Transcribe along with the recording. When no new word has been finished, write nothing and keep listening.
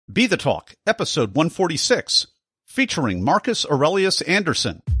Be the Talk, episode 146, featuring Marcus Aurelius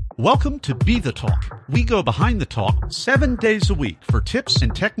Anderson. Welcome to Be the Talk. We go behind the talk 7 days a week for tips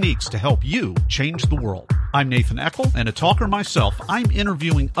and techniques to help you change the world. I'm Nathan Eckel, and a talker myself. I'm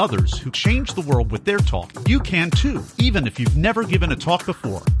interviewing others who change the world with their talk. You can too, even if you've never given a talk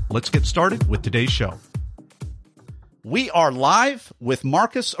before. Let's get started with today's show. We are live with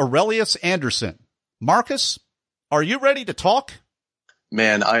Marcus Aurelius Anderson. Marcus, are you ready to talk?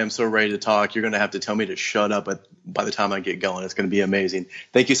 Man, I am so ready to talk. You're going to have to tell me to shut up by the time I get going. It's going to be amazing.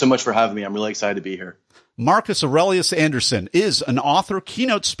 Thank you so much for having me. I'm really excited to be here. Marcus Aurelius Anderson is an author,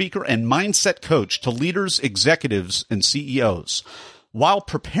 keynote speaker, and mindset coach to leaders, executives, and CEOs. While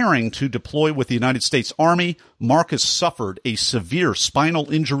preparing to deploy with the United States Army, Marcus suffered a severe spinal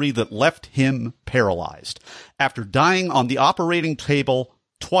injury that left him paralyzed. After dying on the operating table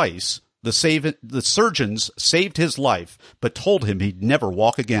twice, the surgeons saved his life, but told him he'd never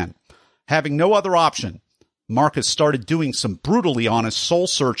walk again. Having no other option, Marcus started doing some brutally honest soul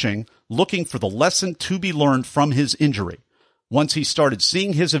searching, looking for the lesson to be learned from his injury. Once he started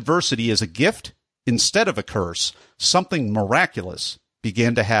seeing his adversity as a gift instead of a curse, something miraculous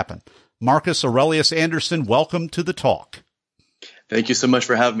began to happen. Marcus Aurelius Anderson, welcome to the talk. Thank you so much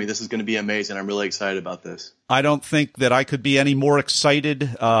for having me. This is going to be amazing. I'm really excited about this. I don't think that I could be any more excited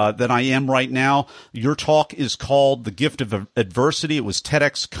than I am right now. Your talk is called The Gift of Adversity. It was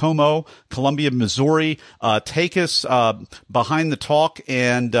TEDx Como, Columbia, Missouri. Take us behind the talk,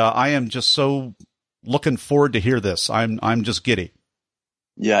 and I am just so looking forward to hear this. I'm just giddy.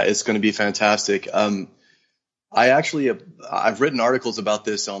 Yeah, it's going to be fantastic. I've written articles about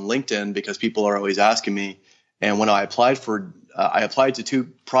this on LinkedIn because people are always asking me. And when I applied to 2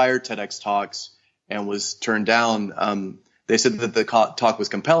 prior TEDx talks and was turned down. They said that the talk was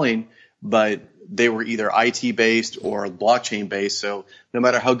compelling, but they were either IT based or blockchain based. So no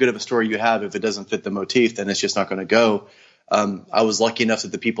matter how good of a story you have, if it doesn't fit the motif, then it's just not going to go. I was lucky enough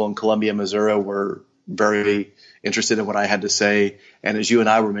that the people in Columbia, Missouri were very interested in what I had to say. And as you and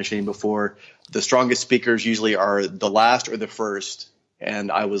I were mentioning before, the strongest speakers usually are the last or the first.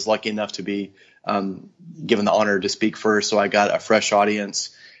 And I was lucky enough to be given the honor to speak first. So I got a fresh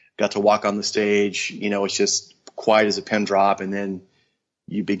audience, got to walk on the stage. You know, it's just quiet as a pin drop, and then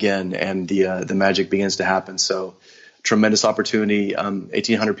you begin and the magic begins to happen. So tremendous opportunity.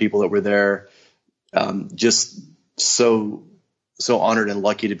 1,800 people that were there. Just so honored and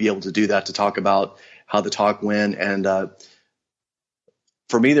lucky to be able to do that, to talk about how the talk went. And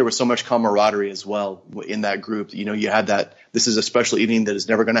for me, there was so much camaraderie as well in that group. You know, you had that, this is a special evening that is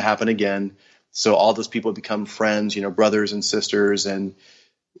never going to happen again. So all those people become friends, you know, brothers and sisters. And,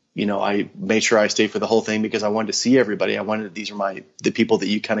 you know, I made sure I stayed for the whole thing because I wanted to see everybody. I wanted, these are the people that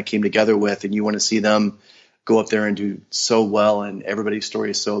you kind of came together with, and you want to see them go up there and do so well. And everybody's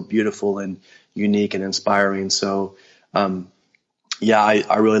story is so beautiful and unique and inspiring. So, yeah,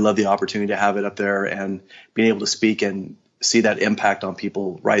 I really love the opportunity to have it up there, and being able to speak and see that impact on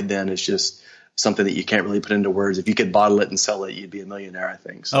people right then is just something that you can't really put into words. If you could bottle it and sell it, you'd be a millionaire, I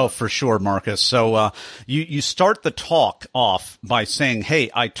think. So. Oh, for sure, Marcus. So you start the talk off by saying, hey,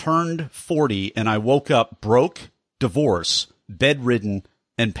 I turned 40 and I woke up broke, divorced, bedridden,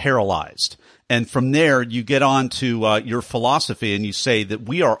 and paralyzed. And from there, you get on to your philosophy, and you say that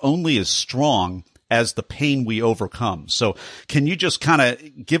we are only as strong as the pain we overcome. So can you just kind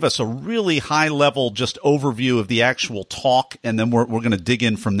of give us a really high level just overview of the actual talk, and then we're going to dig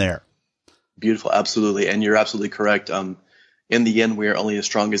in from there? Beautiful. Absolutely. And you're absolutely correct. In the end, we are only as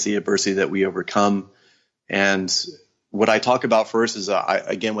strong as the adversity that we overcome. And what I talk about first is,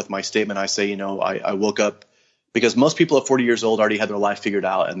 again, with my statement, I say, you know, I woke up because most people at 40 years old already had their life figured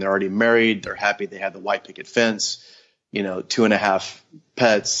out, and they're already married. They're happy. They have the white picket fence, you know, 2.5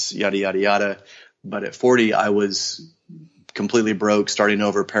 pets, yada, yada, yada. But at 40, I was completely broke, starting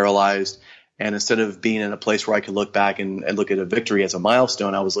over, paralyzed. And instead of being in a place where I could look back and look at a victory as a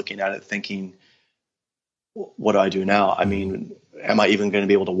milestone, I was looking at it thinking, what do I do now? I mean, am I even going to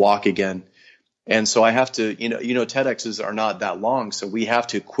be able to walk again? And so I have to, you know, TEDx's are not that long. So we have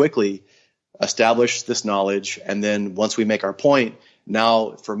to quickly establish this knowledge. And then once we make our point,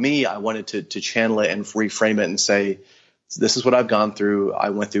 now for me, I wanted to channel it and reframe it and say, this is what I've gone through. I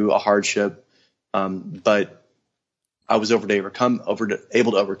went through a hardship, but I was able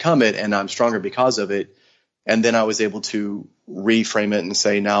to overcome it, and I'm stronger because of it. And then I was able to reframe it and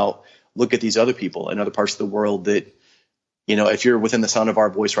say, now look at these other people in other parts of the world that, you know, if you're within the sound of our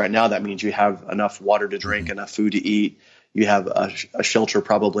voice right now, that means you have enough water to drink, enough food to eat, you have a shelter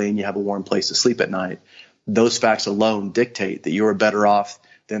probably, and you have a warm place to sleep at night. Those facts alone dictate that you are better off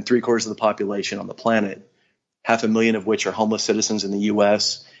than 3/4 of the population on the planet, 500,000 of which are homeless citizens in the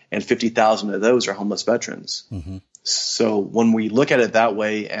U.S., and 50,000 of those are homeless veterans. Mm-hmm. So when we look at it that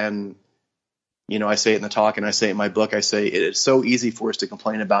way, and I say it in the talk and I say it in my book, I say it is so easy for us to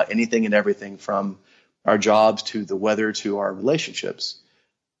complain about anything and everything, from our jobs to the weather to our relationships.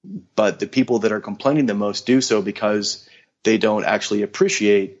 But the people that are complaining the most do so because they don't actually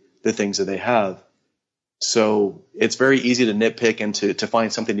appreciate the things that they have. So it's very easy to nitpick and to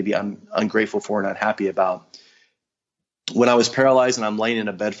find something to be ungrateful for and unhappy about. When I was paralyzed and I'm laying in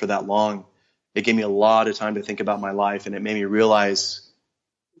a bed for that long, it gave me a lot of time to think about my life, and it made me realize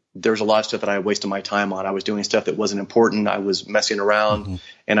there was a lot of stuff that I wasted my time on. I was doing stuff that wasn't important. I was messing around, mm-hmm.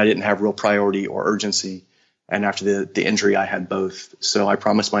 and I didn't have real priority or urgency. And after the injury, I had both. So I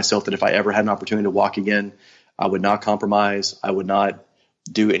promised myself that if I ever had an opportunity to walk again, I would not compromise. I would not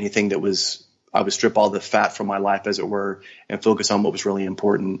do anything I would strip all the fat from my life, as it were, and focus on what was really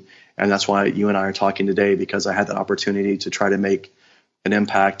important. And that's why you and I are talking today, because I had that opportunity to try to make an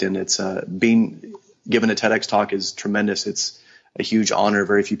impact. And it's being given a TEDx talk is tremendous. It's a huge honor.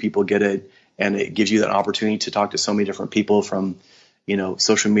 Very few people get it. And it gives you that opportunity to talk to so many different people from,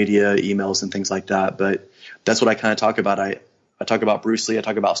 social media, emails, and things like that. But that's what I kind of talk about. I talk about Bruce Lee. I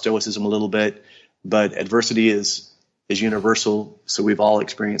talk about stoicism a little bit, but adversity is universal. So we've all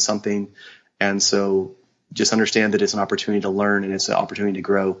experienced something. And so just understand that it's an opportunity to learn, and it's an opportunity to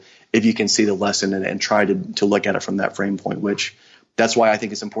grow if you can see the lesson and try to look at it from that frame point, which that's why I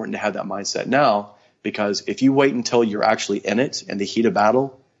think it's important to have that mindset now, because if you wait until you're actually in it, in the heat of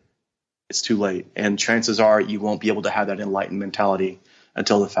battle, it's too late. And chances are you won't be able to have that enlightened mentality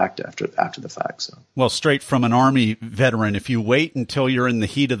until the fact, after the fact. So, well, straight from an Army veteran, if you wait until you're in the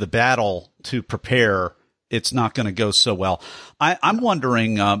heat of the battle to prepare, it's not going to go so well. I'm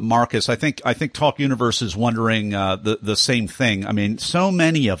wondering, Marcus, I think Talk Universe is wondering the same thing. I mean, so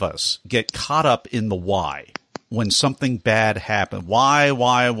many of us get caught up in the why when something bad happens. Why?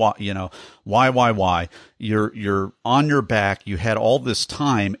 Why? You're on your back. You had all this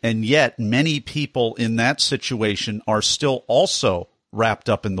time, and yet many people in that situation are still also wrapped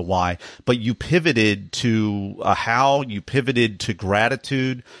up in the why. But you pivoted to how. You pivoted to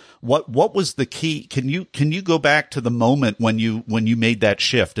gratitude. What was the key? Can you go back to the moment when you made that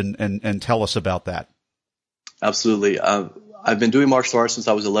shift and tell us about that? Absolutely. I've been doing martial arts since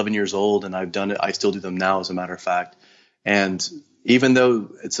I was 11 years old, and I've done it. I still do them now, as a matter of fact. And even though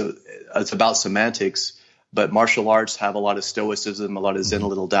it's about semantics, but martial arts have a lot of stoicism, a lot of Zen, a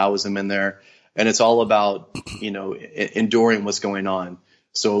little Taoism in there, and it's all about enduring what's going on.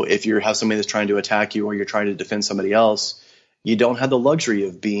 So if you have somebody that's trying to attack you, or you're trying to defend somebody else, you don't have the luxury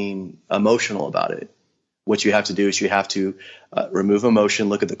of being emotional about it. What you have to do is you have to remove emotion,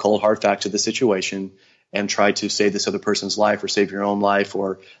 look at the cold hard facts of the situation, and try to save this other person's life, or save your own life,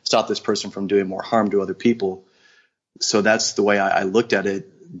 or stop this person from doing more harm to other people. So that's the way I looked at it.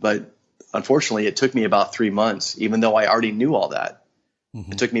 But unfortunately, it took me about 3 months, even though I already knew all that.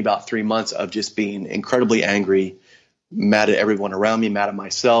 Mm-hmm. It took me about 3 months of just being incredibly angry, mad at everyone around me, mad at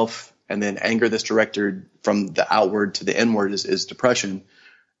myself. And then anger that's directed from the outward to the inward is depression.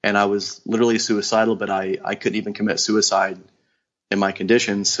 And I was literally suicidal, but I couldn't even commit suicide in my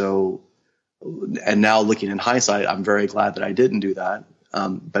condition. So, and now looking in hindsight, I'm very glad that I didn't do that.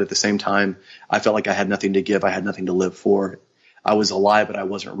 But at the same time, I felt like I had nothing to give. I had nothing to live for. I was alive, but I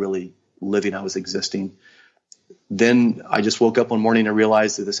wasn't really living. I was existing. Then I just woke up one morning and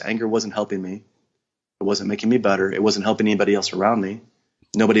realized that this anger wasn't helping me. It wasn't making me better. It wasn't helping anybody else around me.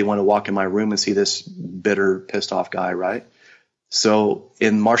 Nobody wanted to walk in my room and see this bitter, pissed off guy, right? So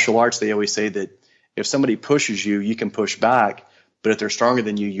in martial arts, they always say that if somebody pushes you, you can push back. But if they're stronger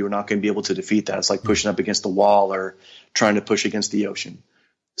than you, you're not going to be able to defeat that. It's like pushing up against the wall or trying to push against the ocean.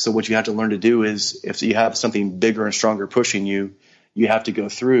 So what you have to learn to do is, if you have something bigger and stronger pushing you, you have to go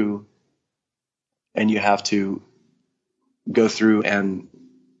through, and you have to go through and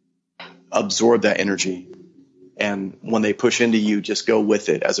absorb that energy. And when they push into you, just go with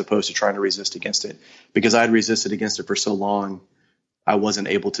it, as opposed to trying to resist against it. Because I had resisted against it for so long, I wasn't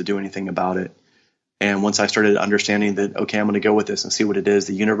able to do anything about it. And once I started understanding that, okay, I'm going to go with this and see what it is,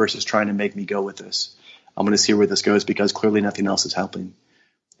 the universe is trying to make me go with this. I'm going to see where this goes, because clearly nothing else is helping.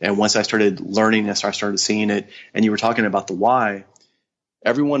 And once I started learning this, I started seeing it. And you were talking about the why.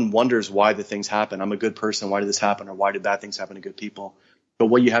 Everyone wonders why the things happen. I'm a good person. Why did this happen? Or why did bad things happen to good people? But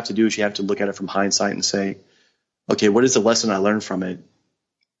what you have to do is you have to look at it from hindsight and say, okay, what is the lesson I learned from it?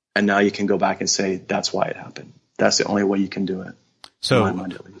 And now you can go back and say, that's why it happened. That's the only way you can do it. So, in my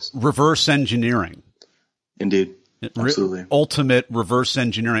mind, at least. Reverse engineering. Indeed. Absolutely. Ultimate reverse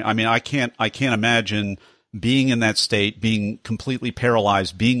engineering. I mean, I can't imagine being in that state, being completely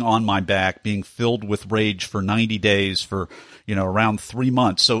paralyzed, being on my back, being filled with rage for 90 days, for, around 3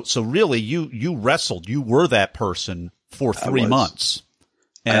 months. So really you wrestled, you were that person for 3 months.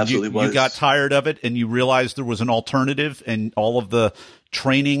 And you got tired of it, and you realized there was an alternative, and all of the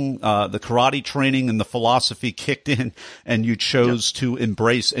training, the karate training and the philosophy kicked in, and you chose to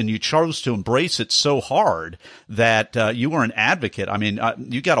embrace, it so hard that you were an advocate. I mean,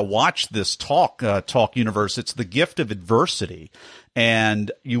 you got to watch this talk universe. It's the gift of adversity.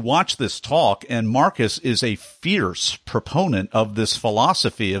 And you watch this talk, and Marcus is a fierce proponent of this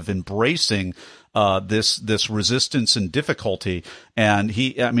philosophy of embracing this resistance and difficulty. And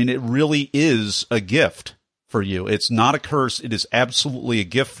it really is a gift for you. It's not a curse. It is absolutely a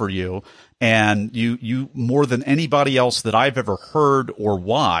gift for you. And you more than anybody else that I've ever heard or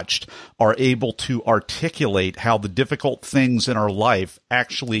watched are able to articulate how the difficult things in our life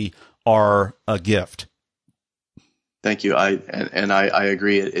actually are a gift. Thank you. I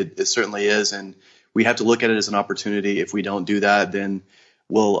agree. It certainly is. And we have to look at it as an opportunity. If we don't do that, then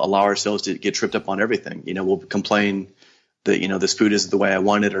we'll allow ourselves to get tripped up on everything. We'll complain that, this food isn't the way I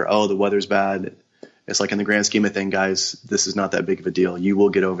want it, or, oh, the weather's bad. It's like, in the grand scheme of things, guys, this is not that big of a deal. You will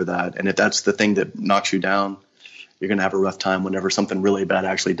get over that. And if that's the thing that knocks you down, you're going to have a rough time whenever something really bad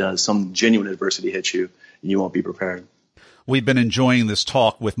actually does. Some genuine adversity hits you, and you won't be prepared. We've been enjoying this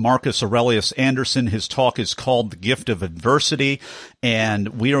talk with Marcus Aurelius Anderson. His talk is called The Gift of Adversity,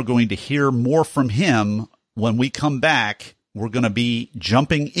 and we are going to hear more from him when we come back. We're going to be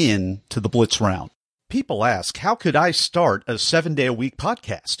jumping in to the Blitz Round. People ask, how could I start a 7-day-a-week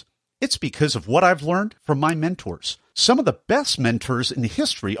podcast? It's because of what I've learned from my mentors. Some of the best mentors in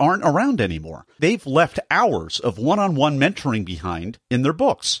history aren't around anymore. They've left hours of one-on-one mentoring behind in their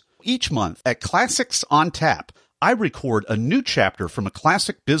books. Each month at Classics on Tap, I record a new chapter from a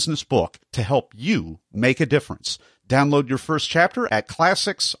classic business book to help you make a difference. Download your first chapter at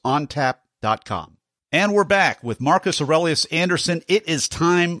classicsontap.com. And we're back with Marcus Aurelius Anderson. It is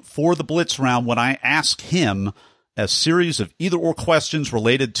time for the Blitz Round, when I ask him a series of either-or questions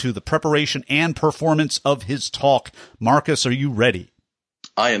related to the preparation and performance of his talk. Marcus, are you ready?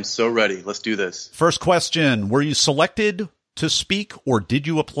 I am so ready. Let's do this. First question, were you selected to speak, or did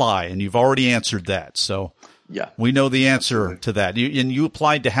you apply? And you've already answered that, so... Yeah, we know the answer to that. You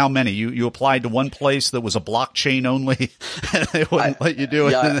applied to how many? You applied to one place that was a blockchain only. They wouldn't let you do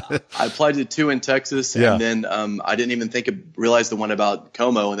it. Yeah, I applied to 2 in Texas, and then I didn't even realize the one about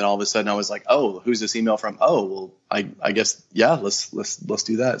Como, and then all of a sudden I was like, oh, who's this email from? Oh, well, I guess let's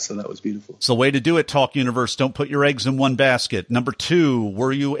do that. So that was beautiful. It's the way to do it, Talk Universe. Don't put your eggs in one basket. Number 2,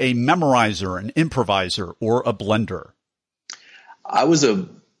 were you a memorizer, an improviser, or a blender? I was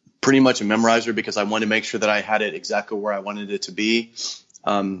pretty much a memorizer, because I wanted to make sure that I had it exactly where I wanted it to be.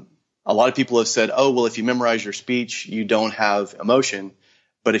 A lot of people have said, oh, well, if you memorize your speech, you don't have emotion.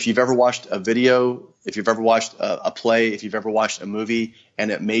 But if you've ever watched a video, if you've ever watched a play, if you've ever watched a movie and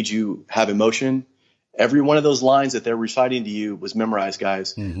it made you have emotion, every one of those lines that they're reciting to you was memorized,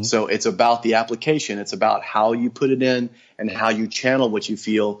 guys. Mm-hmm. So it's about the application. It's about how you put it in and how you channel what you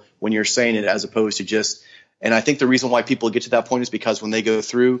feel when you're saying it, as opposed to just... And I think the reason why people get to that point is because when they go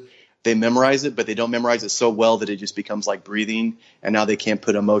through, they memorize it, but they don't memorize it so well that it just becomes like breathing. And now they can't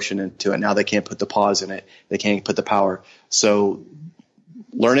put emotion into it. Now they can't put the pause in it. They can't put the power. So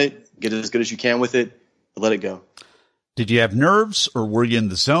learn it, get as good as you can with it, let it go. Did you have nerves, or were you in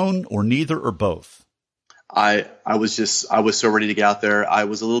the zone, or neither, or both? I was so ready to get out there. I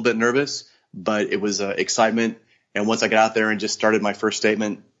was a little bit nervous, but it was excitement. And once I got out there and just started my first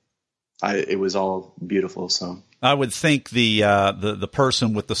statement, it was all beautiful. So I would think the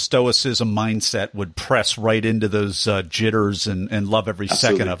person with the stoicism mindset would press right into those jitters and love every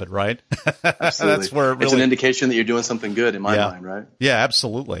second of it, right? Absolutely. That's where it's an indication that you're doing something good in my mind, right? Yeah,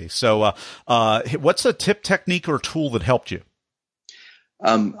 absolutely. So what's a tip, technique, or tool that helped you?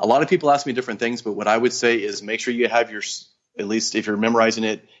 A lot of people ask me different things, but what I would say is make sure you have at least if you're memorizing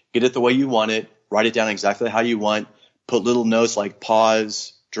it, get it the way you want it, write it down exactly how you want, put little notes like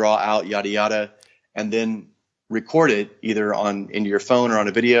pause, draw out, yada, yada, and then record it either into your phone or on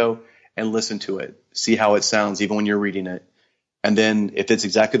a video and listen to it. See how it sounds even when you're reading it. And then if it's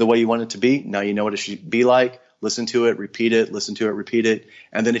exactly the way you want it to be, now you know what it should be like. Listen to it, repeat it, listen to it, repeat it.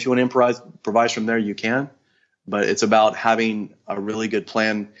 And then if you want to improvise from there, you can. But it's about having a really good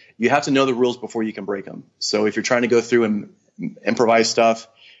plan. You have to know the rules before you can break them. So if you're trying to go through and improvise stuff,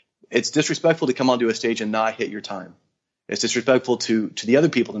 it's disrespectful to come onto a stage and not hit your time. It's disrespectful to the other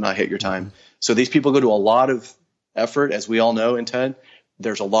people to not hit your time. So these people go to a lot of effort, as we all know in TED.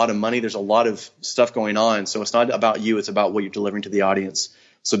 There's a lot of money. There's a lot of stuff going on. So it's not about you. It's about what you're delivering to the audience.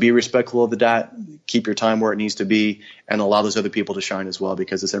 So be respectful of that, keep your time where it needs to be, and allow those other people to shine as well,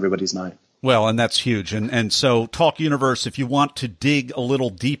 because it's everybody's night. Well, and that's huge. And so Talk Universe, if you want to dig a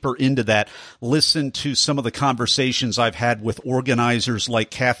little deeper into that, listen to some of the conversations I've had with organizers like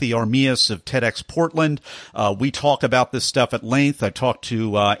Kathy Armias of TEDx Portland. We talk about this stuff at length. I talked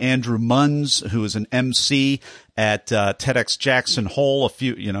to Andrew Munns, who is an MC at TEDx Jackson Hole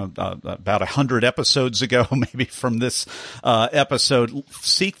about 100 episodes ago, maybe from this episode.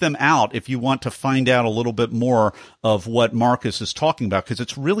 Seek them out if you want to find out a little bit more of what Marcus is talking about, because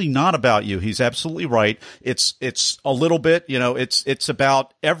it's really not about you. He's absolutely right. It's a little bit, it's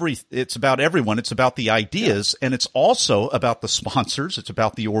about everyone. It's about the ideas, and it's also about the sponsors. It's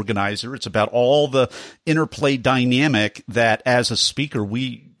about the organizer. It's about all the interplay dynamic that as a speaker,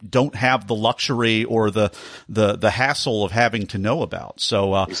 we don't have the luxury or the hassle of having to know about.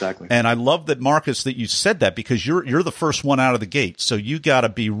 So, exactly. And I love that, Marcus, that you said that, because you're the first one out of the gate. So you got to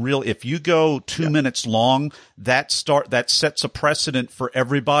be real. If you go 2 minutes long, that sets a precedent for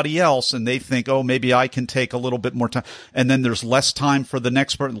everybody else. And they think, oh, maybe I can take a little bit more time. And then there's less time for the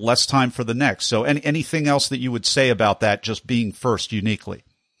next person, less time for the next. So anything else that you would say about that, just being first uniquely?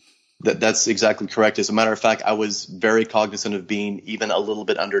 That's exactly correct. As a matter of fact, I was very cognizant of being even a little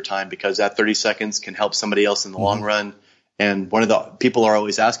bit under time, because that 30 seconds can help somebody else in the long run. And one of the people are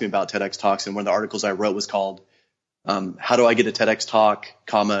always asking me about TEDx Talks, and one of the articles I wrote was called, how do I get a TEDx Talk,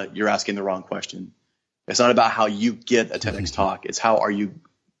 you're asking the wrong question. It's not about how you get a TEDx Talk. It's what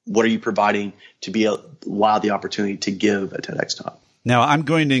are you providing to be allowed the opportunity to give a TEDx Talk. Now, I'm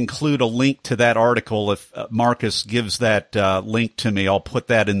going to include a link to that article. If Marcus gives that link to me, I'll put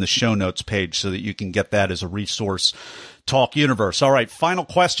that in the show notes page so that you can get that as a resource. Talk Universe. All right, final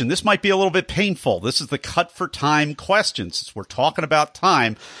question. This might be a little bit painful. This is the cut for time question. Since we're talking about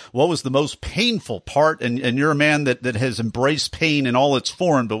time, what was the most painful part? And you're a man that has embraced pain in all its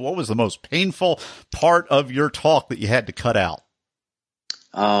form, but what was the most painful part of your talk that you had to cut out?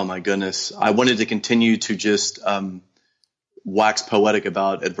 Oh, my goodness. I wanted to continue to just wax poetic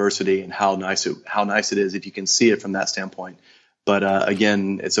about adversity and how nice it is if you can see it from that standpoint. But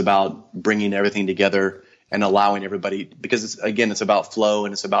again, it's about bringing everything together and allowing everybody, because it's about flow,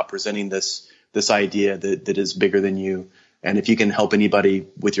 and it's about presenting this idea that is bigger than you. And if you can help anybody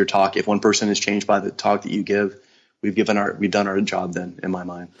with your talk, if one person is changed by the talk that you give, we've done our job then, in my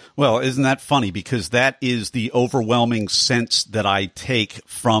mind. Well, isn't that funny? Because that is the overwhelming sense that I take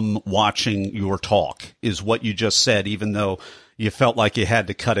from watching your talk, is what you just said, even though you felt like you had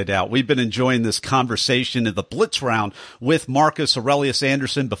to cut it out. We've been enjoying this conversation in the Blitz round with Marcus Aurelius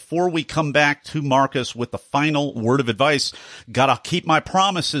Anderson. Before we come back to Marcus with the final word of advice, gotta keep my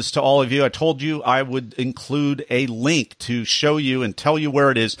promises to all of you. I told you I would include a link to show you and tell you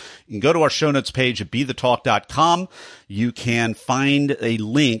where it is. You can go to our show notes page at BeTheTalk.com. You can find a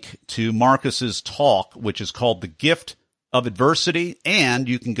link to Marcus's talk, which is called The Gift of Adversity, and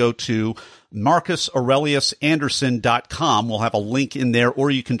you can go to MarcusAureliusAnderson.com. We'll have a link in there,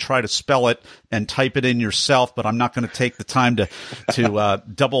 or you can try to spell it and type it in yourself, but I'm not going to take the time to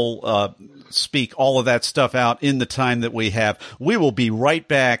double speak all of that stuff out in the time that we have. We will be right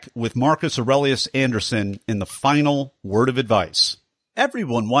back with Marcus Aurelius Anderson in the final word of advice.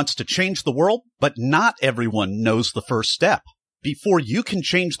 Everyone wants to change the world, but not everyone knows the first step. Before you can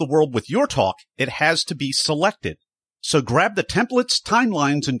change the world with your talk, it has to be selected. So grab the templates,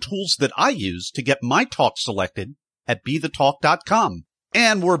 timelines, and tools that I use to get my talk selected at BeTheTalk.com.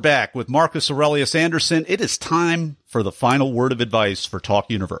 And we're back with Marcus Aurelius Anderson. It is time for the final word of advice for Talk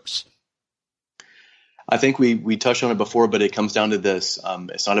Universe. I think we touched on it before, but it comes down to this.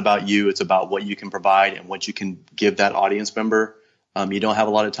 It's not about you. It's about what you can provide and what you can give that audience member. You don't have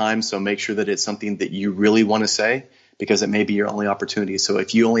a lot of time, so make sure that it's something that you really want to say, because it may be your only opportunity. So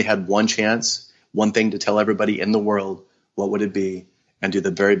if you only had one chance, one thing to tell everybody in the world, what would it be? And do the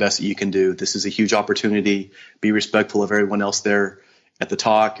very best that you can do. This is a huge opportunity. Be respectful of everyone else there at the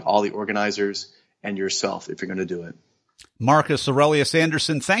talk, all the organizers, and yourself if you're going to do it. Marcus Aurelius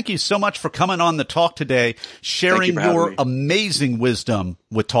Anderson, thank you so much for coming on the talk today, sharing your amazing wisdom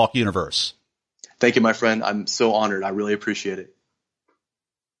with Talk Universe. Thank you, my friend. I'm so honored. I really appreciate it.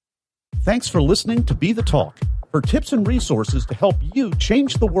 Thanks for listening to Be The Talk. For tips and resources to help you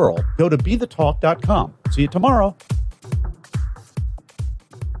change the world, go to BeTheTalk.com. See you tomorrow.